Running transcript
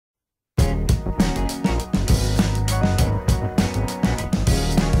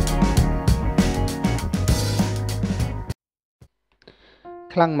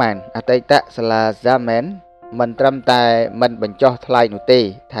ខ្លាំងមែនអតីតសាលា Zaman មិនត្រឹមតែមិនបញ្ចុះថ្លៃនោះទេ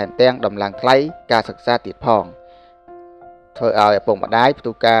ថែមទាំងដំឡើងថ្លៃការសិក្សាទៀតផងធ្វើឲ្យឪពុកម្ដាយផ្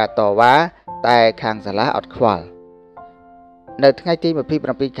ទុះការតវ៉ាតែខាងសាលាអត់ខ្វល់នៅថ្ងៃទី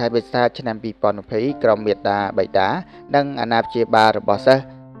27 ខែមេសាឆ្នាំ2020ក្រុមមេដាបៃតានិងអាណាព្យាបាលរបស់សិស្ស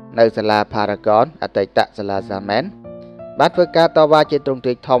នៅសាលា Paragon អតីតសាលា Zaman បានធ្វើការតវ៉ាជាទ្រង់ទ្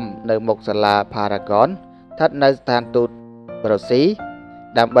រាយធំនៅមុខសាលា Paragon ស្ថិតនៅស្ថានទូតប្រូស៊ី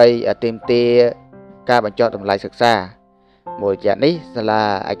ដើម្បីទាមទារការបញ្ចុះតម្លៃសិក្សាមួយរយៈនេះសាលា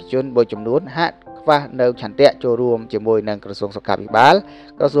ឯកជនមួយចំនួនហាក់ខ្វះនៅឆន្ទៈចូលរួមជាមួយនឹងក្រសួងសុខាភិបាល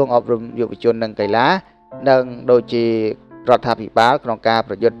ក្រសួងអប់រំយុវជននិងកីឡានិងដូចជារដ្ឋាភិបាលក្នុងការ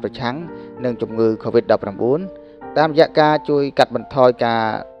ប្រយុទ្ធប្រឆាំងនឹងជំងឺ Covid-19 តាមរយៈការជួយកាត់បន្ថយការ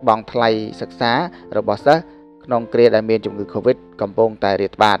បង់ថ្លៃសិក្សារបស់សិស្សក្នុងគ្រាដែលមានជំងឺ Covid កំពុងតែរា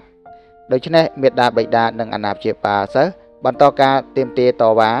តត្បាតដូច្នេះមេដាបៃតានិងអាណាព្យាបាលសិស្សបន្តការទាមទារត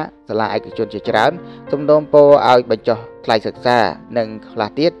វ៉ាសាលាឯកជនជាច្រើនទំនោរពោឲ្យបញ្ចុះថ្លៃសិក្សានិងខ្លះ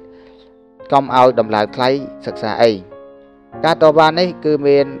ទៀតកុំឲ្យដំឡើងថ្លៃសិក្សាអីការតវ៉ានេះគឺ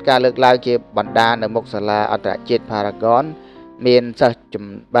មានការលើកឡើងជាបណ្ដានៅមុខសាលាអន្តរជាតិ Paragon មានសិស្ស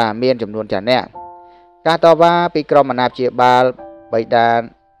មានចំនួនច្រើនអ្នកការតវ៉ាពីក្រុមអាណាព្យាបាលបៃតា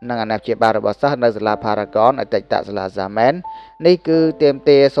និងអាណាព្យាបាលរបស់សិស្សនៅសាលា Paragon អតីតសាលា Zaman នេះគឺទាម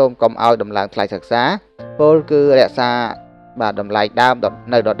ទារសូមកុំឲ្យដំឡើងថ្លៃសិក្សាពលគឺរក្សាតម្លៃដើម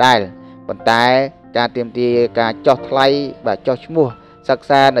នៅដដែលប៉ុន្តែការទាមទារការចុះថ្លៃចុះឈ្មោះសិក្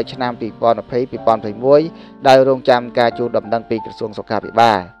សានៅឆ្នាំ2020-2021ដោយរងចាំការជួលដំណឹងពីក្រសួងសុខាភិ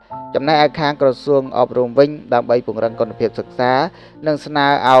បាលចំណែកឯខាងក្រសួងអប់រំវិញដើម្បីពង្រឹងគុណភាពសិក្សានិងស្នើ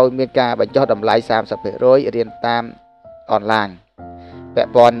ឲ្យមានការបញ្ចុះតម្លៃ 30% រៀនតាមអនឡាញពា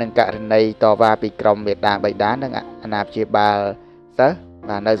ក់ព័ន្ធនឹងករណីតវ៉ាពីក្រុមមេដាបៃតានិងអាណាព្យាបាលសិស្ស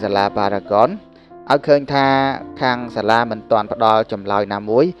នៅសាលា Paragon ឲ្យឃើញថាខាងសាលាមិនទាន់ផ្ដល់ចម្លើយណា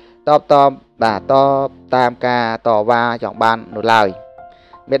មួយតបតាមការតវ៉ាចង់បាននោះឡើយ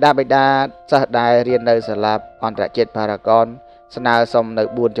មេដាបៃតាសិស្សដែលរៀននៅសាលាអន្តរជាតិ Paragon ស្នើសុំនៅ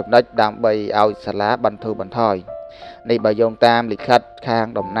4ចំណុចដើម្បីឲ្យសាលាបន្ធូរបន្ថយនេះបើយោងតាមលិខិតខាង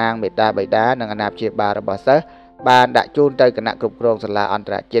តំណាងមេដាបៃតានិងអាណាព្យាបាលរបស់សិស្សបានដាក់ជូនទៅគណៈគ្រប់គ្រងសាលាអន្ត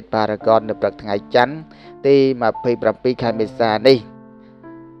រជាតិ Paragon នៅព្រឹកថ្ងៃច័ន្ទទី27 ខែមេសានេះ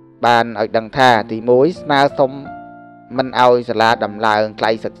បានឲ្យដឹងថាទី1ស្នើសុំមិនឲ្យសាលាដំឡើងថ្លៃ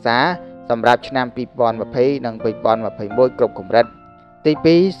សិក្សាសម្រាប់ឆ្នាំ2020និង2021គ្រប់កម្រិតទី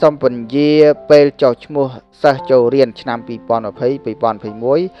2សូមពន្យាពេលចុះឈ្មោះសិស្សចូលរៀនឆ្នាំ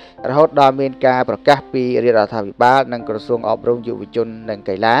2020-2021រហូតដល់មានការប្រកាសពីរាជរដ្ឋាភិបាលនិងក្រសួងអប់រំយុវជននិង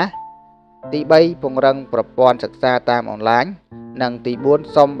កីឡាទី3ពង្រឹងប្រព័ន្ធសិក្សាតាមអនឡាញនិងទី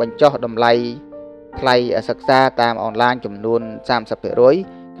4សូមបញ្ចុះតម្លៃថ្លៃសិក្សាតាមអនឡាញចំនួន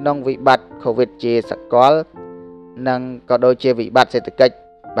 30% ក្នុងវិបត្តិ Covid ជាសកលនិងក៏ដូចជាវិបត្តិសេដ្ឋកិច្ច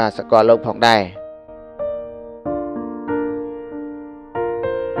សកលលោកផងដែរ